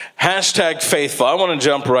Hashtag faithful. I want to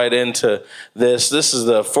jump right into this. This is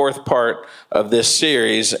the fourth part of this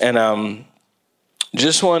series, and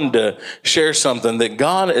just wanted to share something that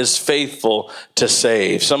God is faithful to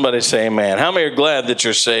save. Somebody say amen. How many are glad that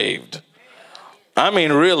you're saved? I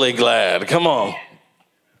mean, really glad. Come on.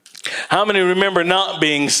 How many remember not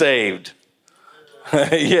being saved?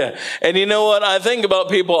 Yeah. And you know what? I think about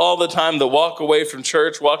people all the time that walk away from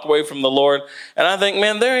church, walk away from the Lord, and I think,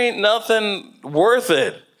 man, there ain't nothing worth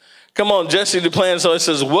it. Come on, Jesse Duplantis always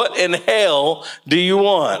says, what in hell do you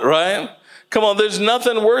want, right? Come on, there's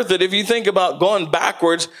nothing worth it. If you think about going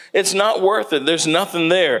backwards, it's not worth it. There's nothing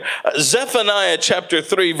there. Zephaniah chapter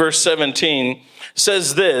 3, verse 17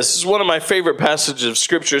 says this is one of my favorite passages of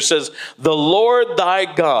Scripture. It says, the Lord thy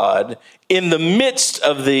God in the midst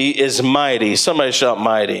of thee is mighty. Somebody shout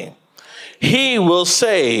mighty. He will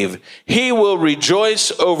save. He will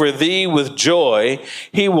rejoice over thee with joy.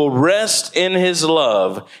 He will rest in his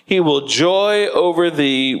love. He will joy over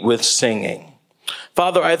thee with singing.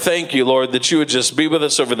 Father, I thank you, Lord, that you would just be with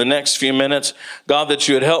us over the next few minutes. God, that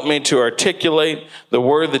you would help me to articulate the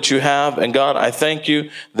word that you have. And God, I thank you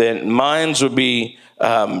that minds would be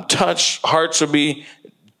touched, hearts would be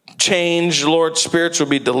changed, Lord, spirits will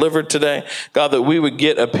be delivered today. God, that we would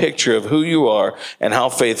get a picture of who you are and how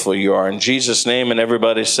faithful you are. In Jesus' name, and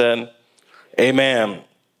everybody said, amen.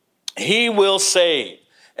 He will save.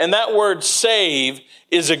 And that word save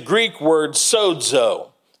is a Greek word sozo.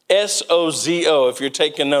 S-O-Z-O, if you're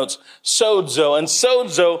taking notes, sozo. And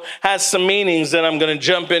sozo has some meanings that I'm going to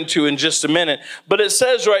jump into in just a minute. But it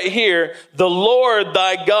says right here, the Lord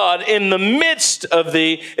thy God in the midst of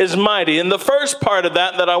thee is mighty. And the first part of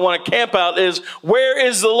that I want to camp out is, where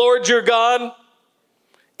is the Lord your God?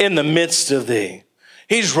 In the midst of thee.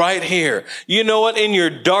 He's right here. You know what? In your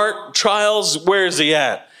dark trials, where is he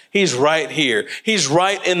at? He's right here. He's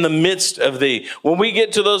right in the midst of thee. When we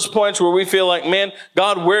get to those points where we feel like, man,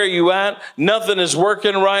 God, where are you at? Nothing is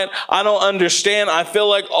working right. I don't understand. I feel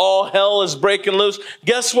like all hell is breaking loose.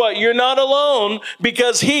 Guess what? You're not alone,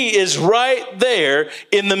 because he is right there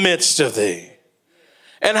in the midst of thee.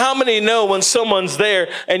 And how many know when someone's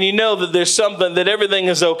there and you know that there's something, that everything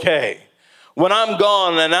is okay? When I'm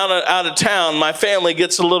gone and out of town, my family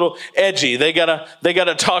gets a little edgy. They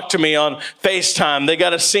gotta talk to me on FaceTime. They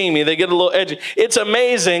gotta see me. They get a little edgy. It's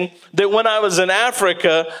amazing that when I was in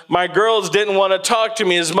Africa, my girls didn't want to talk to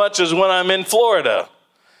me as much as when I'm in Florida.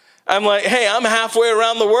 I'm like, hey, I'm halfway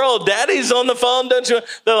around the world. Daddy's on the phone, don't you?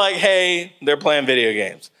 They're like, hey, they're playing video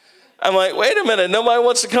games. I'm like, wait a minute, nobody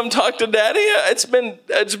wants to come talk to Daddy? It's been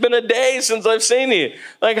a day since I've seen you.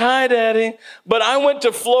 Like, hi, Daddy. But I went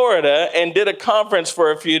to Florida and did a conference for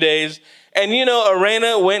a few days. And you know,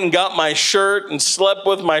 Arena went and got my shirt and slept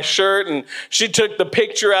with my shirt. And she took the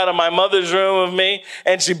picture out of my mother's room of me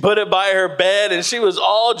and she put it by her bed. And she was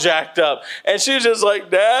all jacked up. And she was just like,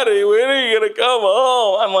 Daddy, when are you going to come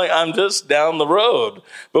home? I'm like, I'm just down the road.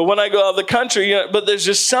 But when I go out of the country, you know, but there's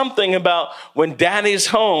just something about when Daddy's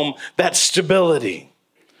home, that stability.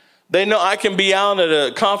 They know I can be out at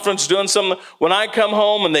a conference doing something. When I come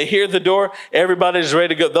home and they hear the door, everybody's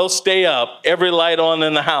ready to go. They'll stay up, every light on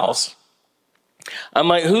in the house. I'm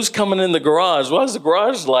like, who's coming in the garage? Why is the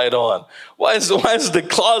garage light on? Why is the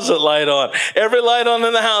closet light on? Every light on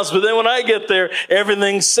in the house. But then when I get there,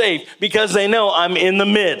 everything's safe because they know I'm in the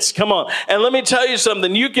midst. Come on. And let me tell you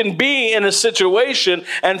something. You can be in a situation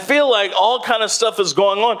and feel like all kind of stuff is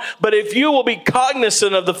going on. But if you will be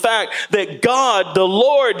cognizant of the fact that God, the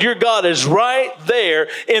Lord, your God, is right there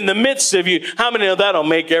in the midst of you, how many of that'll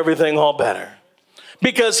make everything all better?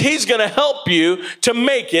 Because he's going to help you to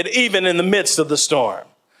make it even in the midst of the storm.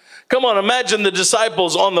 Come on, imagine the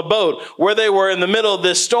disciples on the boat where they were in the middle of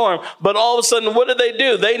this storm. But all of a sudden, what did they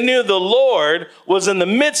do? They knew the Lord was in the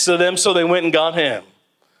midst of them, so they went and got him.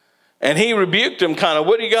 And he rebuked them kind of,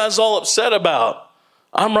 what are you guys all upset about?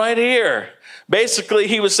 I'm right here. Basically,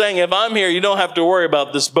 he was saying, if I'm here, you don't have to worry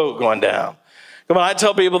about this boat going down. Come on, I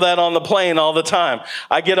tell people that on the plane all the time.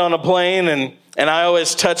 I get on a plane and I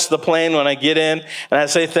always touch the plane when I get in. And I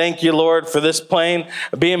say, thank you, Lord, for this plane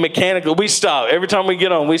being mechanical. We stop. Every time we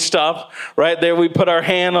get on, we stop right there. We put our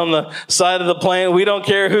hand on the side of the plane. We don't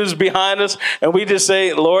care who's behind us. And we just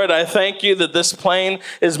say, Lord, I thank you that this plane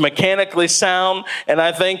is mechanically sound. And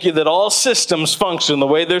I thank you that all systems function the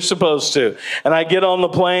way they're supposed to. And I get on the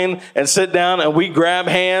plane and sit down and we grab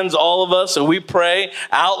hands, all of us, and we pray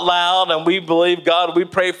out loud. And we believe, God, we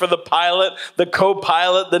pray for the pilot, the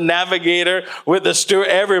co-pilot, the navigator, with the steward,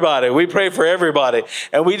 everybody. We pray for everybody.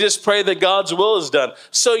 And we just pray that God's will is done.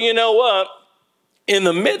 So you know what? In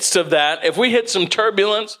the midst of that, if we hit some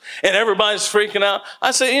turbulence and everybody's freaking out,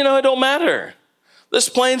 I say, you know, it don't matter. This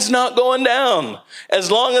plane's not going down. As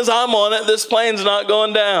long as I'm on it, this plane's not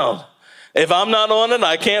going down. If I'm not on it,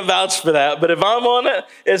 I can't vouch for that. But if I'm on it,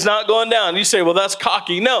 it's not going down. You say, well, that's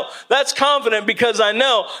cocky. No, that's confident because I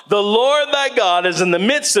know the Lord thy God is in the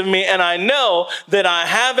midst of me, and I know that I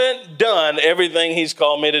haven't done everything he's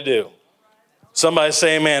called me to do. Somebody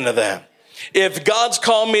say amen to that. If God's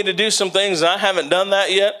called me to do some things and I haven't done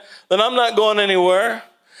that yet, then I'm not going anywhere.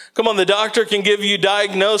 Come on, the doctor can give you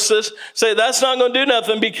diagnosis. Say, that's not going to do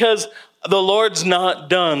nothing because the Lord's not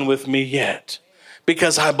done with me yet.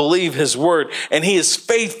 Because I believe his word, and he is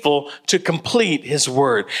faithful to complete his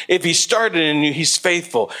word. If he started in you, he's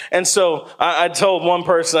faithful. And so I told one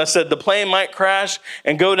person, I said, the plane might crash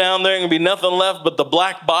and go down there and be nothing left but the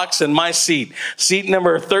black box in my seat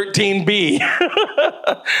number 13B.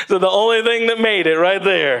 So the only thing that made it right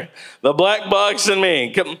there, the black box and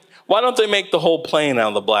me. Why don't they make the whole plane out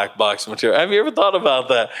of the black box material? Have you ever thought about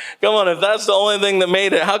that? Come on, if that's the only thing that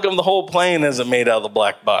made it, how come the whole plane isn't made out of the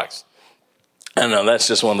black box? I don't know, that's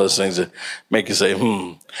just one of those things that make you say,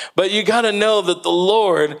 But you got to know that the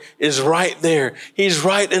Lord is right there. He's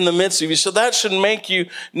right in the midst of you. So that should make you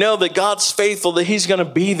know that God's faithful, that he's going to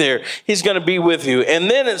be there. He's going to be with you. And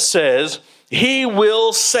then it says, he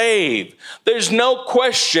will save. There's no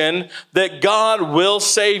question that God will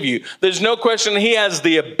save you. There's no question he has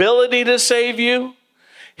the ability to save you.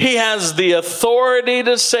 He has the authority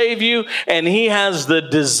to save you, and he has the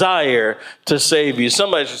desire to save you.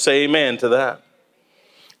 Somebody should say amen to that.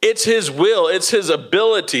 It's his will. It's his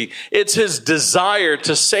ability. It's his desire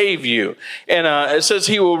to save you. And it says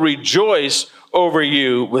he will rejoice over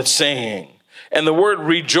you with singing. And the word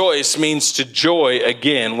rejoice means to joy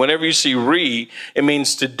again. Whenever you see it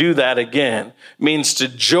means to do that again. It means to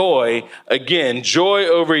joy again. Joy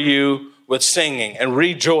over you with singing and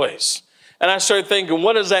rejoice. And I started thinking,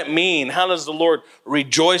 what does that mean? How does the Lord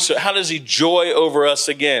rejoice? How does he joy over us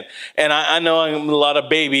again? And I know I'm a lot of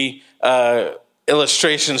baby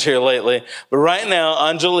illustrations here lately. But right now,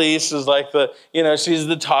 Angelise is like she's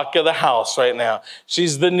the talk of the house right now.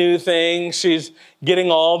 She's the new thing. She's getting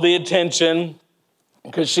all the attention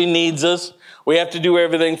because she needs us. We have to do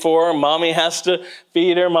everything for her. Mommy has to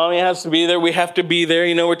feed her. Mommy has to be there. We have to be there.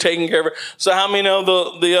 We're taking care of her. So how many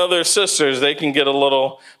know the other sisters, they can get a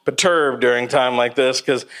little perturbed during time like this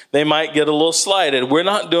because they might get a little slighted. We're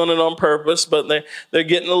not doing it on purpose, but they're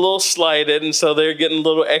getting a little slighted, and so they're getting a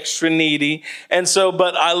little extra needy. And so,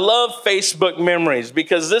 but I love Facebook memories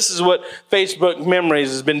because this is what Facebook memories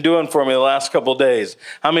has been doing for me the last couple of days.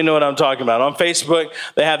 How many know what I'm talking about? On Facebook,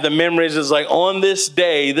 they have the memories. It's like, on this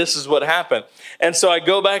day, this is what happened. And so I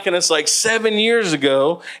go back and it's like 7 years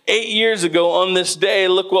ago, 8 years ago on this day,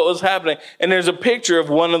 look what was happening. And there's a picture of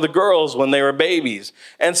one of the girls when they were babies.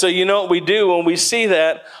 And so you know what we do when we see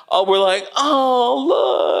that? We're like,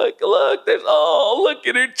 oh, look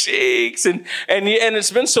at her cheeks. And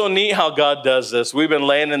it's been so neat how God does this. We've been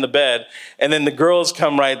laying in the bed and then the girls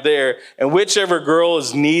come right there. And whichever girl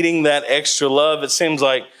is needing that extra love, it seems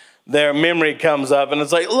like their memory comes up and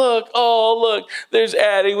it's like, look, there's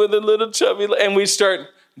Addie with a little chubby, and we start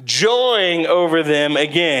joying over them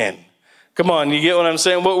again. Come on, you get what I'm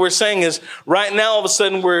saying? What we're saying is right now, all of a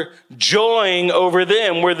sudden, we're joying over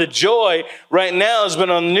them, where the joy right now has been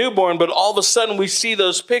on the newborn, but all of a sudden we see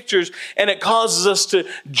those pictures and it causes us to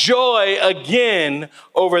joy again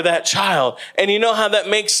over that child. And you know how that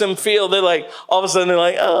makes them feel? They're like, all of a sudden they're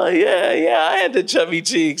like, oh yeah, I had the chubby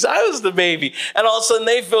cheeks. I was the baby. And all of a sudden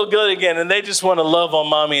they feel good again and they just want to love on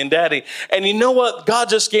mommy and daddy. And you know what? God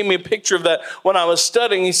just gave me a picture of that when I was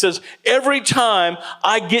studying. He says, every time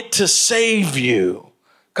I get to save you.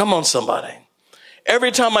 Come on, somebody.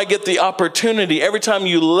 Every time I get the opportunity, every time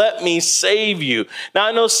you let me save you. Now,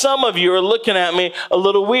 I know some of you are looking at me a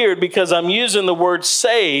little weird because I'm using the word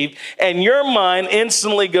save, and your mind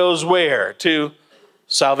instantly goes where? To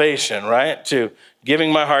salvation, right? To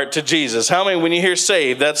giving my heart to Jesus. How many, when you hear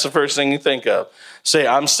save, that's the first thing you think of? Say,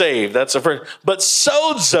 I'm saved. That's the first. But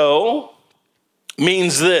sozo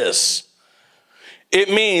means this. It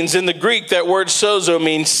means, in the Greek, that word sozo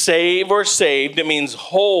means save or saved. It means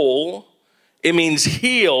whole. It means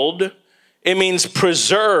healed. It means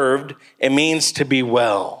preserved. It means to be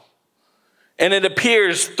well. And it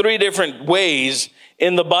appears 3 different ways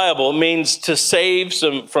in the Bible. It means to save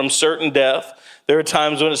from certain death. There are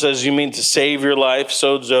times when it says you mean to save your life,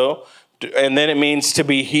 sozo. And then it means to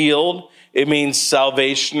be healed. It means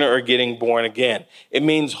salvation or getting born again. It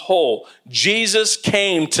means whole. Jesus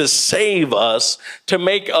came to save us, to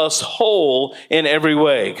make us whole in every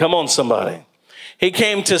way. Come on, somebody. He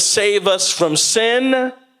came to save us from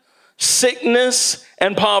sin, sickness,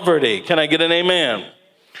 and poverty. Can I get an amen?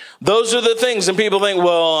 Those are the things. And people think,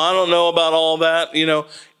 well, I don't know about all that.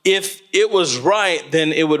 If it was right,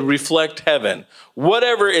 then it would reflect heaven.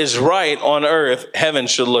 Whatever is right on earth, heaven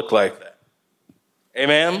should look like that.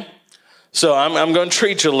 Amen? So I'm going to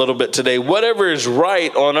treat you a little bit today. Whatever is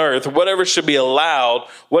right on earth, whatever should be allowed,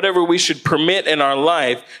 whatever we should permit in our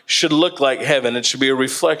life should look like heaven. It should be a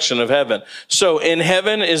reflection of heaven. So in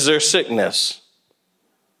heaven, is there sickness?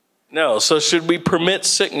 No. So should we permit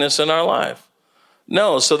sickness in our life?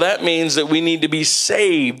 No. So that means that we need to be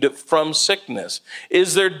saved from sickness.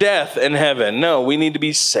 Is there death in heaven? No. We need to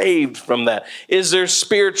be saved from that. Is there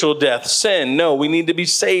spiritual death, sin? No. We need to be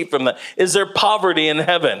saved from that. Is there poverty in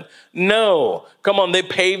heaven? No. Come on, they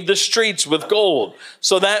paved the streets with gold.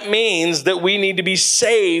 So that means that we need to be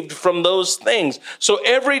saved from those things. So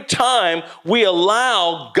every time we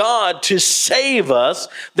allow God to save us,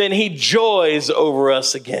 then he joys over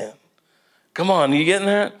us again. Come on, you getting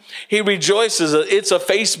that? He rejoices. It's a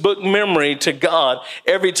Facebook memory to God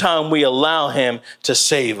every time we allow him to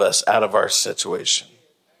save us out of our situation.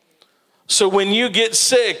 So when you get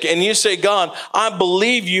sick and you say, God, I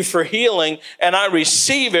believe you for healing and I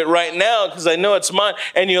receive it right now because I know it's mine,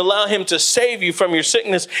 and you allow him to save you from your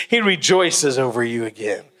sickness, he rejoices over you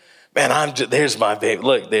again. Man, there's my baby.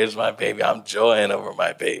 Look, there's my baby. I'm joying over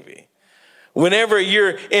my baby. Whenever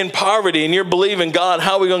you're in poverty and you're believing, God,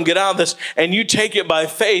 how are we going to get out of this? And you take it by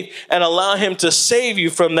faith and allow him to save you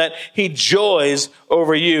from that, he joys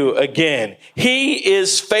over you again. He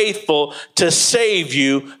is faithful to save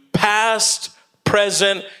you past,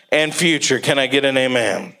 present, and future. Can I get an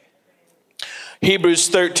amen? Hebrews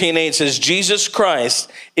 13:8 says, Jesus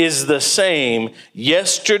Christ is the same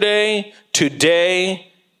yesterday, today,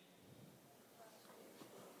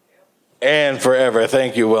 and forever.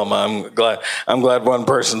 Thank you, Wilma. I'm glad one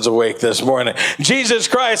person's awake this morning. Jesus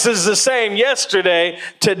Christ is the same yesterday,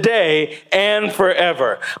 today, and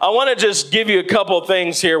forever. I want to just give you a couple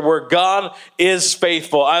things here where God is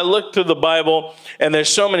faithful. I looked through the Bible, and there's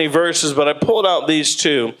so many verses, but I pulled out these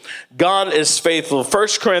two. God is faithful. 1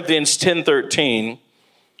 Corinthians 10:13.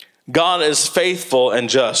 God is faithful and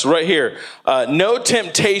just. Right here, no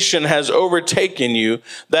temptation has overtaken you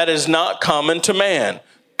that is not common to man.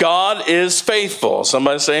 God is faithful.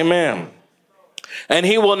 Somebody say amen. And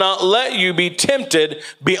he will not let you be tempted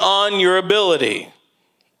beyond your ability.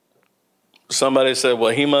 Somebody said,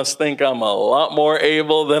 well, he must think I'm a lot more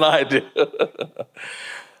able than I do.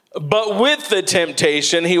 But with the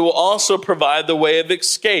temptation, he will also provide the way of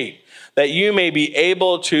escape, that you may be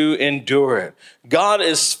able to endure it. God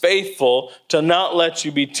is faithful to not let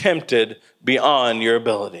you be tempted beyond your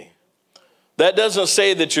ability. That doesn't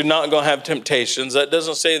say that you're not going to have temptations. That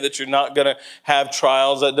doesn't say that you're not going to have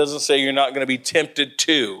trials. That doesn't say you're not going to be tempted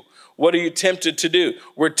to. What are you tempted to do?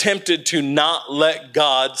 We're tempted to not let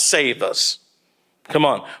God save us. Come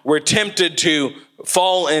on. We're tempted to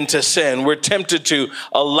fall into sin. We're tempted to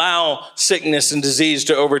allow sickness and disease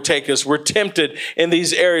to overtake us. We're tempted in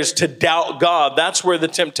these areas to doubt God. That's where the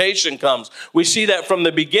temptation comes. We see that from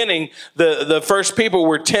the beginning. The first people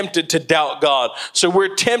were tempted to doubt God. So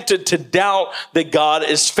we're tempted to doubt that God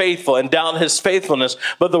is faithful and doubt his faithfulness.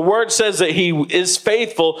 But the word says that he is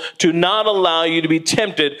faithful to not allow you to be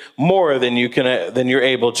tempted more than you're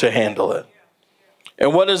able to handle it.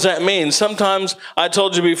 And what does that mean? Sometimes, I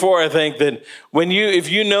told you before, I think that if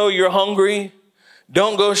you know you're hungry,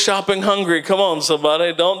 don't go shopping hungry. Come on,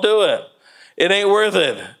 somebody, don't do it. It ain't worth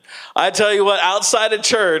it. I tell you what, outside of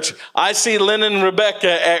church, I see Lynn and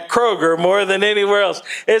Rebecca at Kroger more than anywhere else.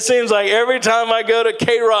 It seems like every time I go to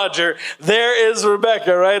K. Roger, there is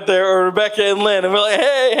Rebecca right there, or Rebecca and Lynn. And we're like,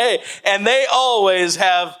 hey. And they always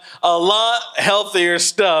have a lot healthier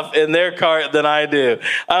stuff in their cart than I do.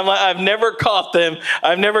 I've never caught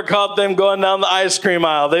them going down the ice cream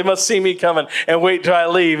aisle. They must see me coming and wait till I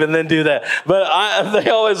leave and then do that. But they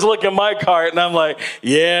always look at my cart and I'm like,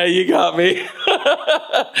 yeah, you got me.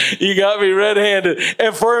 You got me red-handed.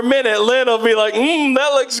 And for a minute, Lynn will be like,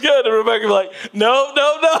 that looks good. And Rebecca will be like, no.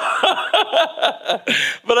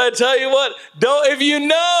 But I tell you what, if you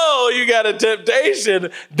know you got a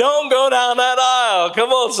temptation, don't go down that aisle. Come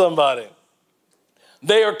on, somebody.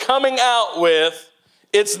 They are coming out with,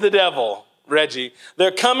 it's the devil, Reggie.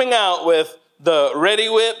 They're coming out with the Ready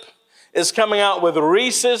Whip. It's coming out with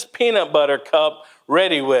Reese's Peanut Butter Cup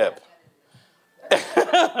Ready Whip.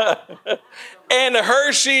 And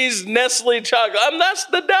Hershey's Nestle chocolate. That's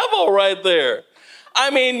the devil right there. I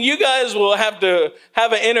mean, you guys will have to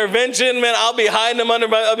have an intervention, man. I'll be hiding them under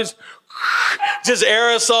I'll be just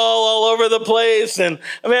aerosol all over the place. And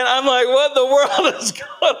man, I'm like, what the world is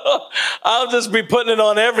going on? I'll just be putting it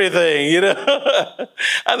on everything,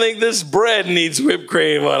 I think this bread needs whipped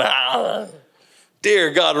cream on it.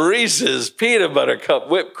 Dear God, Reese's peanut butter cup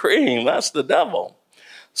whipped cream. That's the devil.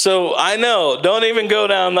 So I know, don't even go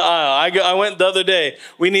down the aisle. I went the other day.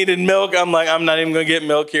 We needed milk. I'm like, I'm not even going to get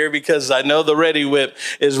milk here because I know the Ready Whip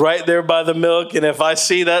is right there by the milk. And if I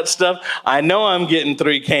see that stuff, I know I'm getting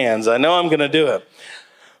 3 cans. I know I'm going to do it.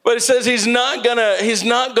 But it says he's not going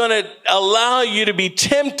to allow you to be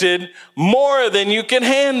tempted more than you can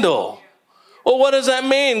handle. Well, what does that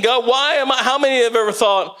mean? God, how many have ever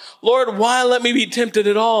thought, Lord, why let me be tempted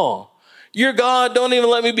at all? You're God, don't even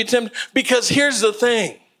let me be tempted. Because here's the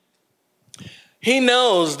thing. He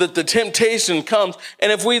knows that the temptation comes,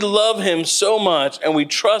 and if we love him so much and we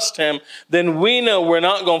trust him, then we know we're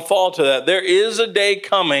not going to fall to that. There is a day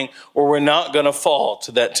coming where we're not going to fall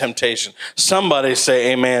to that temptation. Somebody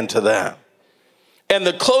say amen to that. And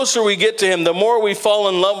the closer we get to him, the more we fall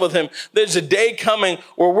in love with him. There's a day coming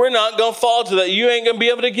where we're not going to fall to that. You ain't going to be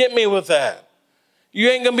able to get me with that. You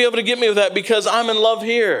ain't going to be able to get me with that because I'm in love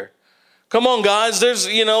here. Come on, guys. There's,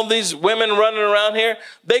 these women running around here.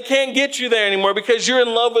 They can't get you there anymore because you're in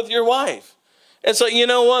love with your wife. And so, you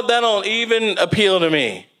know what? That don't even appeal to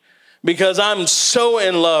me because I'm so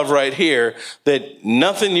in love right here that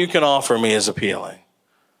nothing you can offer me is appealing.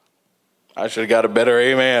 I should have got a better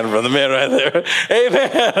amen from the men right there.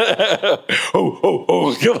 Amen.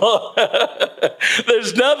 Come on.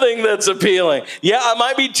 There's nothing that's appealing. Yeah, I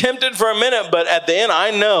might be tempted for a minute, but at the end,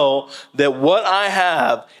 I know that what I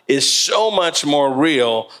have is so much more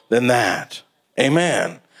real than that.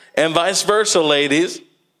 Amen. And vice versa, ladies.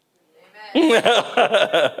 we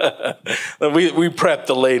prep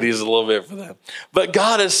the ladies a little bit for that. But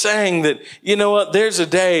God is saying that, you know what, there's a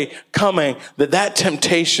day coming that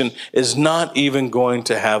temptation is not even going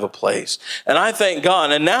to have a place. And I thank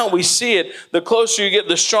God. And now we see it. The closer you get,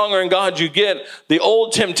 the stronger in God you get. The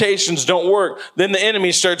old temptations don't work. Then the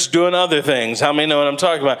enemy starts doing other things. How many know what I'm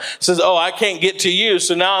talking about? It says, I can't get to you,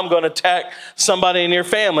 so now I'm going to attack somebody in your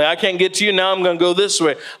family. I can't get to you, now I'm going to go this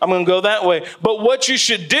way. I'm going to go that way. But what you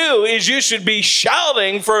should do is you should be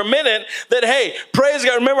shouting for a minute that, hey, praise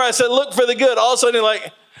God. Remember I said, look for the good. All of a sudden you're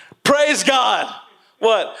like, praise God.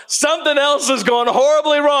 What? Something else is going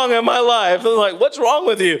horribly wrong in my life. I'm like, what's wrong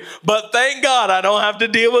with you? But thank God I don't have to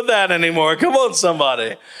deal with that anymore. Come on,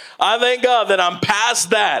 somebody. I thank God that I'm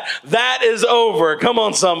past that. That is over. Come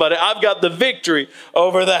on, somebody. I've got the victory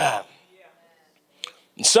over that.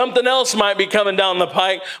 Something else might be coming down the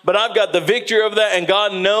pike, but I've got the victory over that, and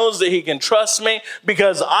God knows that he can trust me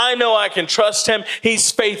because I know I can trust him.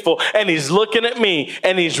 He's faithful, and he's looking at me,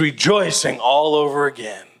 and he's rejoicing all over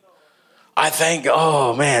again. I think,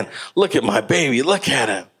 oh man, look at my baby. Look at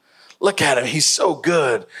him. Look at him. He's so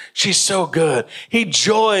good. She's so good. He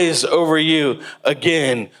joys over you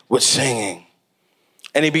again with singing.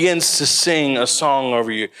 And he begins to sing a song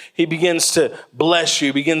over you. He begins to bless you.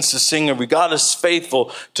 He begins to sing over you. God is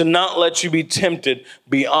faithful to not let you be tempted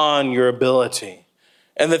beyond your ability.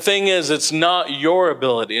 And the thing is, it's not your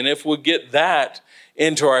ability. And if we get that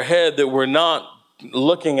into our head, that we're not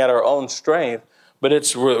looking at our own strength, but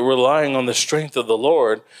it's relying on the strength of the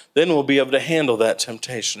Lord, then we'll be able to handle that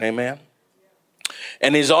temptation. Amen?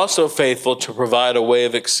 And he's also faithful to provide a way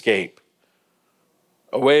of escape.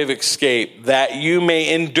 A way of escape that you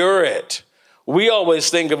may endure it. We always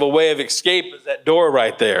think of a way of escape as that door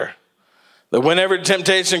right there. That whenever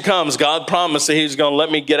temptation comes, God promised that he's going to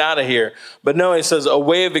let me get out of here. But no, he says a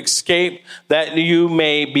way of escape that you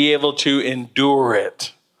may be able to endure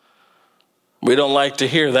it. We don't like to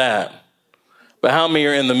hear that. But how many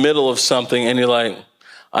are in the middle of something and you're like,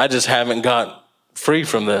 I just haven't got free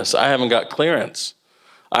from this. I haven't got clearance.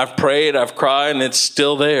 I've prayed, I've cried, and it's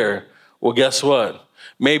still there. Well, guess what?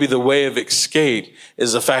 Maybe the way of escape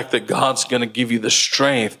is the fact that God's going to give you the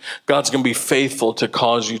strength. God's going to be faithful to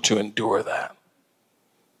cause you to endure that.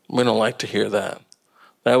 We don't like to hear that.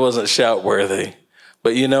 That wasn't shout worthy.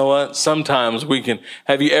 But you know what? Sometimes we can.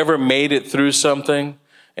 Have you ever made it through something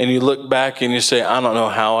and you look back and you say, I don't know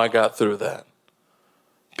how I got through that?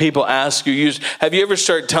 People ask you, have you ever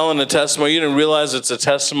started telling a testimony? You didn't realize it's a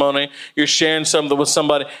testimony. You're sharing something with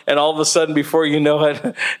somebody, and all of a sudden, before you know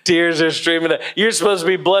it, tears are streaming. You're supposed to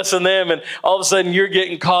be blessing them, and all of a sudden, you're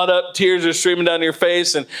getting caught up. Tears are streaming down your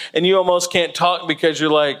face, and you almost can't talk because you're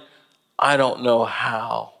like, I don't know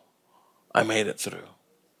how I made it through.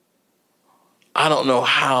 I don't know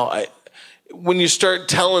how when you start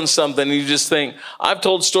telling something, you just think, I've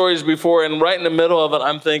told stories before, and right in the middle of it,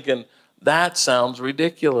 I'm thinking, that sounds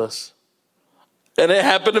ridiculous. And it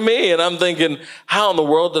happened to me. And I'm thinking, how in the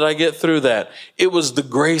world did I get through that? It was the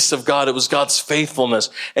grace of God. It was God's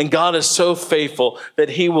faithfulness. And God is so faithful that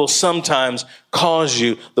he will sometimes cause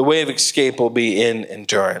you, the way of escape will be in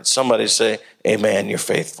endurance. Somebody say, amen, you're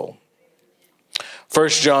faithful. 1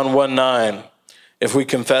 John 1:9, if we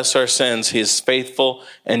confess our sins, he is faithful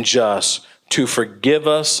and just to forgive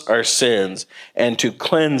us our sins and to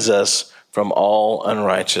cleanse us from all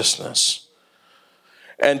unrighteousness.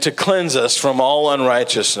 And to cleanse us from all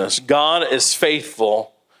unrighteousness. God is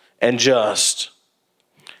faithful and just.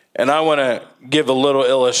 And I want to give a little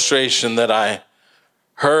illustration that I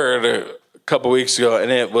heard a couple weeks ago,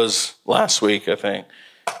 and it was last week, I think.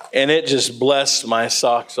 And it just blessed my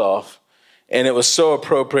socks off. And it was so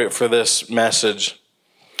appropriate for this message.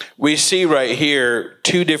 We see right here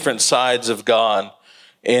two different sides of God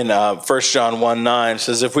in 1 John 1:9. It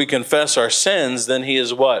says, if we confess our sins, then he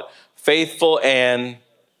is what? Faithful and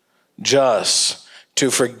just to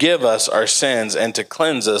forgive us our sins and to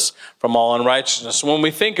cleanse us from all unrighteousness. When we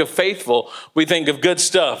think of faithful, we think of good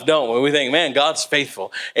stuff, don't we? We think, man, God's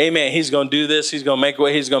faithful. Amen. He's going to do this. He's going to make a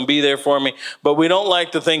way. He's going to be there for me. But we don't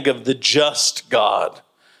like to think of the just God.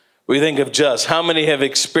 We think of just. How many have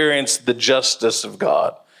experienced the justice of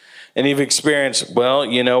God? And you've experienced, well,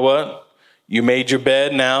 you know what? You made your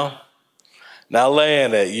bed now. Now lay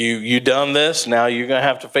in it. You done this. Now you're going to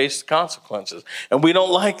have to face the consequences. And we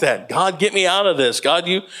don't like that. God, get me out of this. God,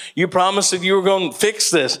 you promised that you were going to fix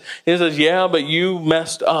this. He says, yeah, but you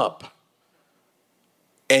messed up.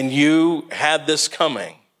 And you had this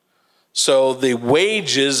coming. So the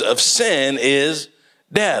wages of sin is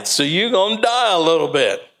death. So you're going to die a little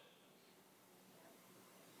bit.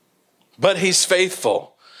 But he's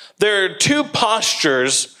faithful. There are two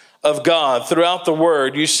postures of God throughout the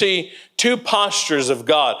word. You see two postures of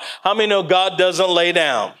God. How many know God doesn't lay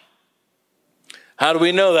down? How do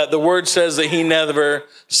we know that? The word says that he neither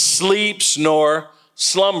sleeps nor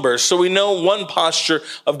slumbers. So we know one posture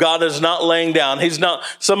of God is not laying down. He's not,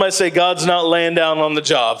 somebody say God's not laying down on the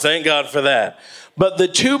job. Thank God for that. But the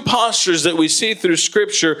two postures that we see through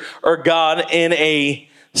Scripture are God in a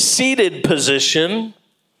seated position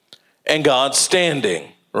and God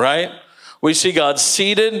standing, right? We see God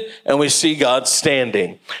seated and we see God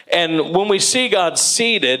standing. And when we see God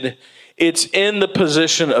seated, it's in the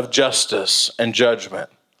position of justice and judgment.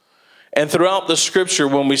 And throughout the Scripture,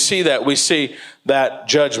 when we see that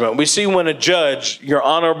judgment. We see when a judge, your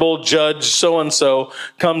honorable judge so-and-so,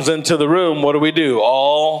 comes into the room, what do?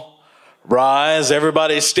 All rise.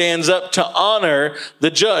 Everybody stands up to honor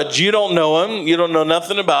the judge. You don't know him. You don't know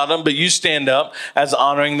nothing about him, but you stand up as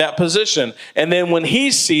honoring that position. And then when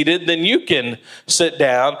he's seated, then you can sit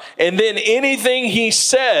down. And then anything he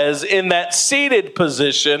says in that seated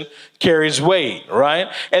position carries weight, right?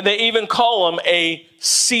 And they even call him a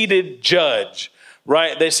seated judge.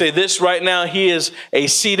 Right? They say this right now, he is a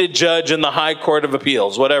seated judge in the high court of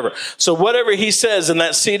appeals, whatever. So whatever he says in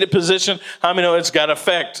that seated position, how many know it's got to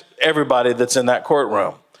affect everybody that's in that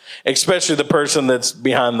courtroom, especially the person that's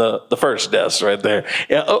behind the first desk right there.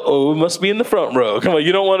 Yeah, must be in the front row. Come on,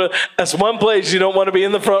 you don't want to, that's one place you don't want to be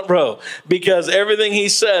in the front row because everything he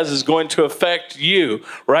says is going to affect you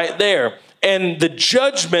right there. And the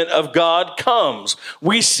judgment of God comes.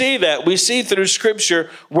 We see that. We see through Scripture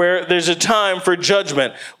where there's a time for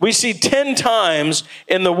judgment. We see 10 times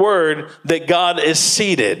in the Word that God is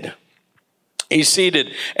seated. He's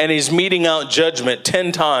seated and he's meting out judgment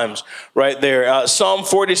 10 times right there. Psalm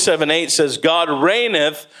 47:8 says, God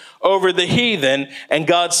reigneth over the heathen, and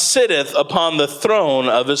God sitteth upon the throne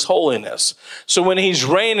of his holiness. So when he's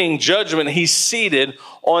reigning judgment, he's seated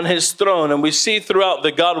on his throne. And we see throughout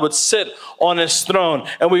that God would sit on his throne.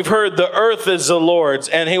 And we've heard the earth is the Lord's,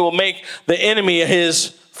 and he will make the enemy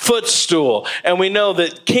his footstool. And we know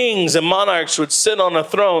that kings and monarchs would sit on a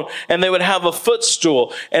throne and they would have a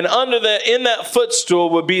footstool. And in that footstool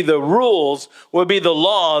would be the rules, would be the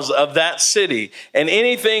laws of that city. And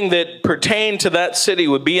anything that pertained to that city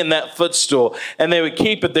would be in that footstool. And they would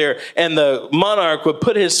keep it there. And the monarch would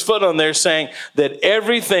put his foot on there saying that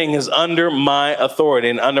everything is under my authority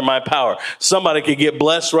and under my power. Somebody could get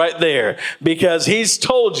blessed right there because he's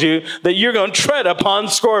told you that you're going to tread upon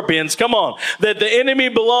scorpions. Come on. That the enemy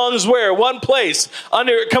belongs where? One place.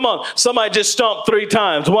 Under. Come on. Somebody just stomped 3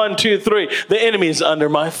 times. 1, 2, 3. The enemy's under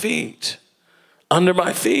my feet. Under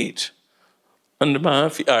my feet. Under my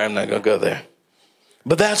feet. All right, I'm not going to go there.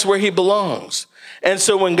 But that's where he belongs. And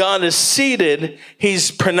so when God is seated,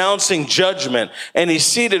 he's pronouncing judgment. And he's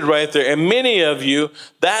seated right there. And many of you,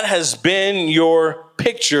 that has been your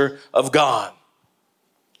picture of God.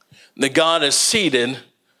 That God is seated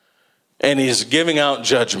and he's giving out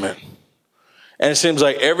judgment. And it seems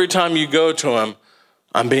like every time you go to him,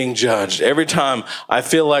 I'm being judged. Every time I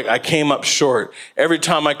feel like I came up short, every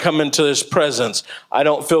time I come into his presence, I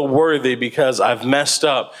don't feel worthy because I've messed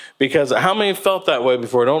up. Because how many felt that way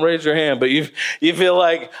before? Don't raise your hand, but you feel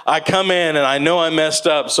like I come in and I know I messed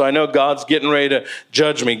up, so I know God's getting ready to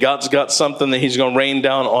judge me. God's got something that he's going to rain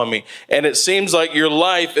down on me. And it seems like your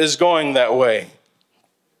life is going that way.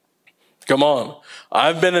 Come on.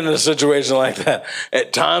 I've been in a situation like that.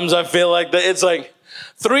 At times I feel like that. It's like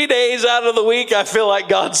 3 days out of the week, I feel like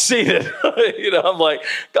God's seated. I'm like,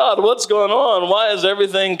 God, what's going on? Why is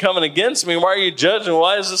everything coming against me? Why are you judging?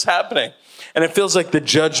 Why is this happening? And it feels like the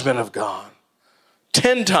judgment of God.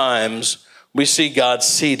 10 times we see God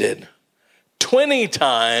seated. 20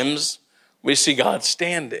 times we see God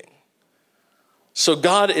standing. So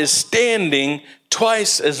God is standing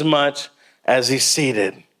twice as much as he's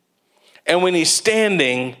seated. And when he's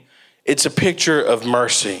standing, it's a picture of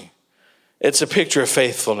mercy. It's a picture of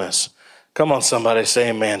faithfulness. Come on, somebody, say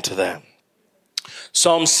amen to that.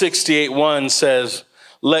 Psalm 68:1 says,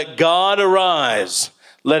 let God arise,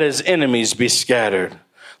 let his enemies be scattered.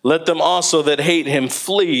 Let them also that hate him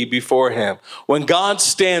flee before him. When God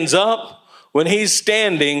stands up, when he's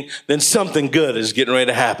standing, then something good is getting ready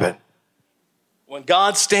to happen. When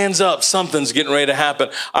God stands up, something's getting ready to happen.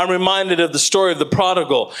 I'm reminded of the story of the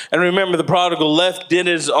prodigal. And remember, the prodigal left, did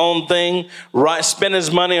his own thing, spent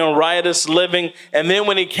his money on riotous living. And then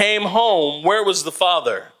when he came home, where was the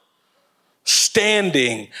father?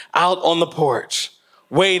 Standing out on the porch,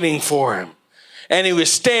 waiting for him. And he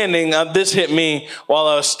was standing, this hit me while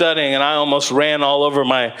I was studying, and I almost ran all over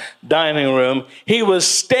my dining room. He was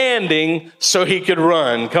standing so he could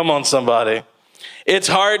run. Come on, somebody. It's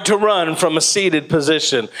hard to run from a seated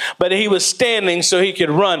position, but he was standing so he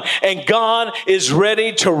could run. And God is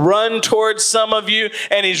ready to run towards some of you,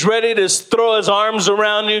 and he's ready to throw his arms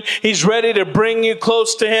around you. He's ready to bring you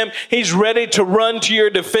close to him. He's ready to run to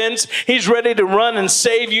your defense. He's ready to run and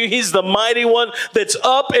save you. He's the mighty one that's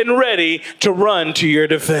up and ready to run to your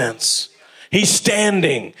defense. He's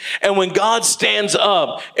standing. And when God stands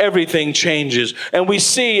up, everything changes. And we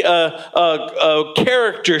see a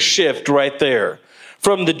character shift right there.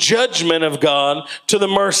 From the judgment of God to the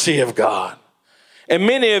mercy of God. And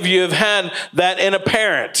many of you have had that in a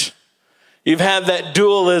parent. You've had that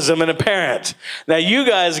dualism in a parent. Now you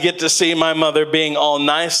guys get to see my mother being all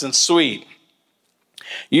nice and sweet.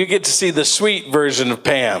 You get to see the sweet version of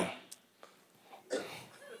Pam.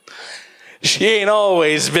 She ain't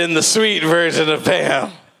always been the sweet version of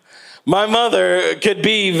Pam. My mother could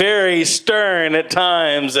be very stern at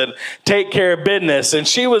times and take care of business. And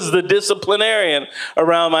she was the disciplinarian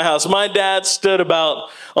around my house. My dad stood about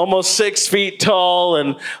almost 6 feet tall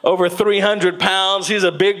and over 300 pounds. He's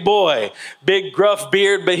a big boy, big gruff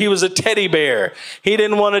beard, but he was a teddy bear. He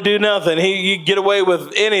didn't want to do nothing. You'd get away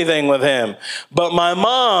with anything with him. But my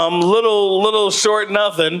mom, little short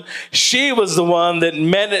nothing, she was the one that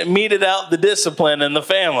meted out the discipline in the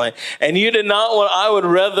family. And you did not want, I would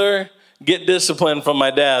rather get discipline from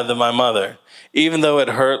my dad than my mother, even though it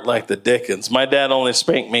hurt like the dickens. My dad only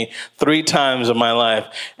spanked me 3 times in my life,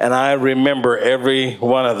 and I remember every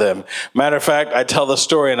one of them. Matter of fact, I tell the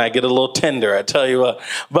story and I get a little tender, I tell you what.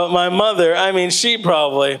 But my mother, she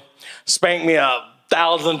probably spanked me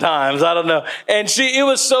 1,000 times. I don't know. And it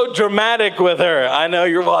was so dramatic with her. I know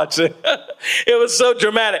you're watching. It was so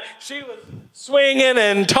dramatic. She was swinging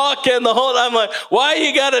and talking the whole time. I'm like, why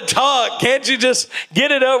you got to talk? Can't you just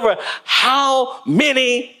get it over? How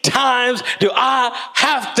many times do I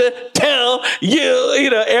have to tell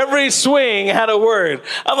you? Every swing had a word.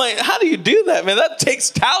 I'm like, how do you do that, man? That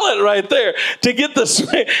takes talent right there to get the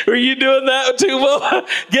swing. Are you doing that too? Well,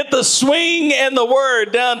 get the swing and the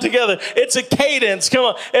word down together. It's a cadence. Come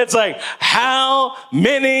on. It's like, how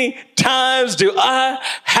many times do I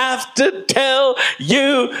have to tell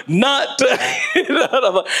you not to?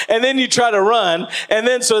 And then you try to run, and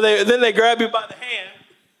then they grab you by the hand.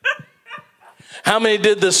 How many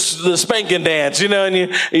did the spanking dance? And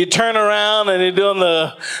you turn around and you're doing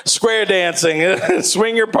the square dancing, and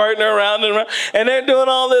swing your partner around and around, and they're doing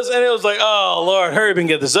all this, and it was like, oh Lord, hurry up and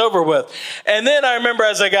get this over with. And then I remember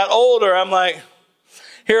as I got older, I'm like,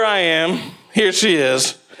 here I am, here she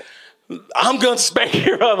is. I'm going to spank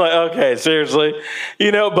her. I'm like, okay, seriously,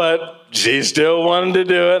 but she still wanted to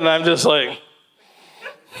do it. And I'm just like,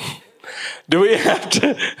 do we have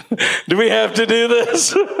to do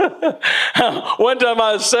this? One time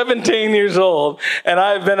I was 17 years old and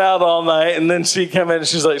I've been out all night, and then she came in and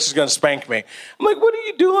she's like, she's going to spank me. I'm like, what are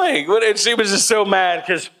you doing? And she was just so mad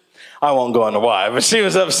because I won't go into why, but she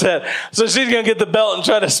was upset. So she's going to get the belt and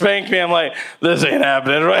try to spank me. I'm like, this ain't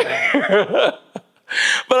happening right here.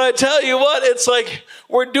 But I tell you what, it's like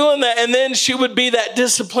we're doing that. And then she would be that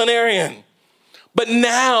disciplinarian. But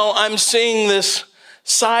now I'm seeing this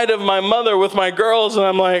side of my mother with my girls, and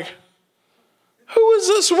I'm like, who is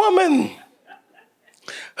this woman?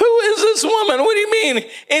 Who is this woman? What do you mean?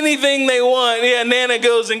 Anything they want. Yeah, Nana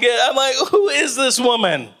goes and gets. I'm like, who is this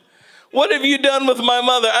woman? What have you done with my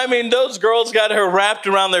mother? I mean, those girls got her wrapped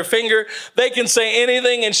around their finger. They can say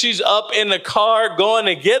anything, and she's up in the car going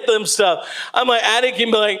to get them stuff. I'm like, Addie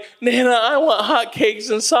can be like, Nana, I want hot cakes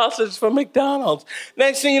and sausage from McDonald's.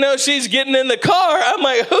 Next thing you know, she's getting in the car. I'm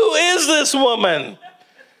like, who is this woman?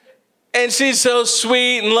 And she's so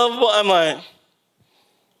sweet and lovable. I'm like,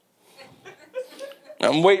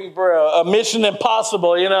 I'm waiting for a Mission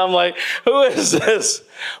Impossible. I'm like, who is this?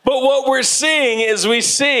 But what we're seeing is we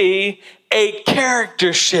see a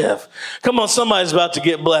character shift. Come on, somebody's about to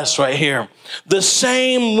get blessed right here. The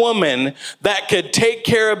same woman that could take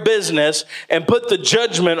care of business and put the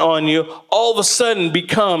judgment on you all of a sudden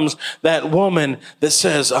becomes that woman that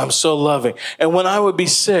says, I'm so loving. And when I would be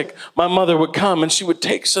sick, my mother would come and she would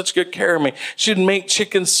take such good care of me. She'd make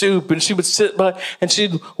chicken soup and she would sit by and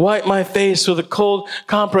she'd wipe my face with a cold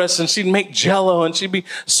compress and she'd make Jell-O and she'd be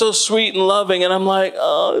so sweet and loving. And I'm like,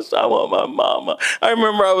 oh, I want my mama. I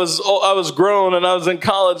remember I was grown and I was in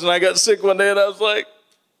college and I got sick one day and I was like,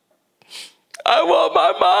 I want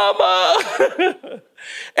my mama.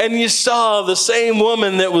 And you saw the same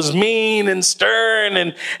woman that was mean and stern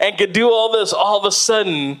and could do all this. All of a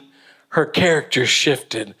sudden, her character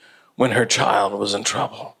shifted when her child was in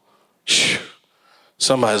trouble.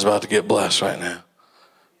 Somebody's about to get blessed right now.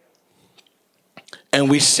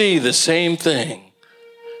 And we see the same thing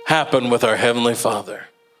happen with our Heavenly Father.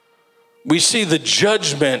 We see the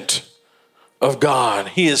judgment of God.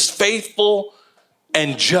 He is faithful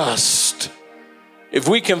and just. If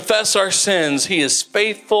we confess our sins, he is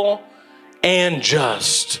faithful and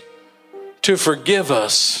just to forgive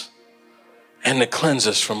us and to cleanse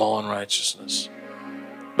us from all unrighteousness.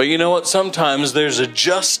 But you know what? Sometimes there's a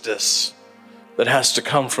justice that has to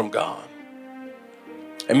come from God.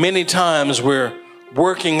 And many times we're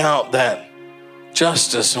working out that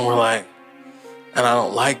justice and we're like, and I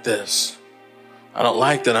don't like this. I don't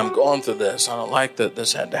like that I'm going through this. I don't like that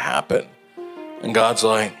this had to happen. And God's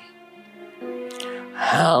like,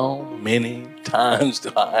 how many times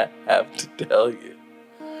do I have to tell you?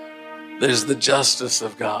 There's the justice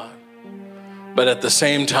of God. But at the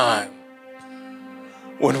same time,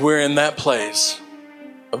 when we're in that place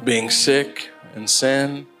of being sick in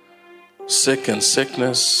sin, sick in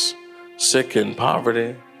sickness, sick in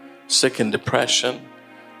poverty, sick in depression,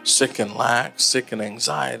 sick in lack, sick in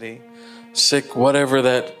anxiety, sick whatever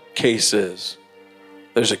that case is,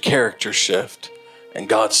 there's a character shift and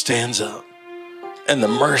God stands up. And the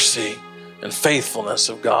mercy and faithfulness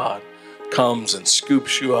of God comes and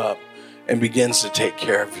scoops you up and begins to take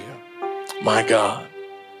care of you. My God,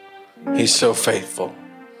 he's so faithful.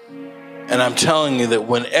 And I'm telling you that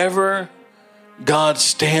whenever God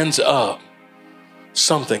stands up,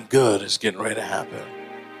 something good is getting ready to happen.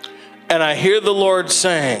 And I hear the Lord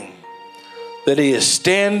saying that he is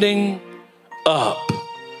standing up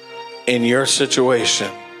in your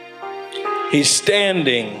situation. He's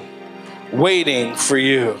standing waiting for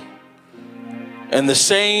you. And the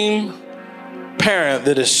same parent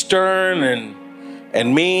that is stern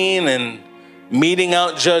and mean and meting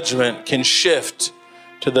out judgment can shift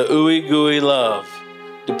to the ooey gooey love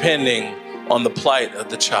depending on the plight of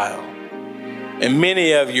the child. And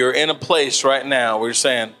many of you are in a place right now where you're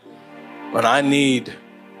saying, but I need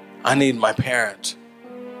my parent.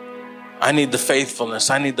 I need the faithfulness.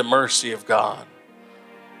 I need the mercy of God.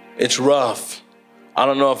 It's rough. I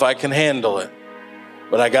don't know if I can handle it,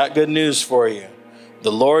 but I got good news for you.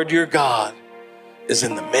 The Lord your God is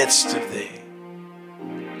in the midst of thee,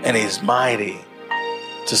 and he's mighty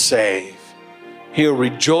to save. He'll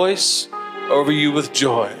rejoice over you with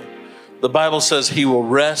joy. The Bible says he will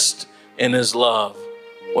rest in his love.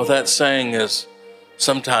 What that's saying is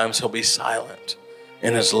sometimes he'll be silent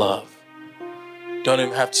in his love. Don't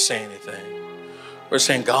even have to say anything. We're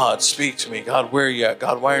saying, God, speak to me. God, where are you at?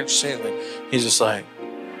 God, why aren't you saying anything? He's just like,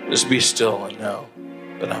 just be still and know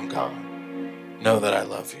that I'm God. Know that I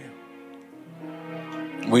love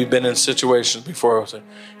you. We've been in situations before where I say,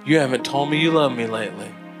 you haven't told me you love me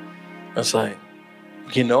lately. It's like,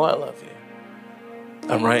 you know I love you.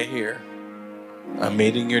 I'm right here. I'm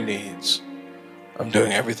meeting your needs. I'm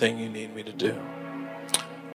doing everything you need me to do.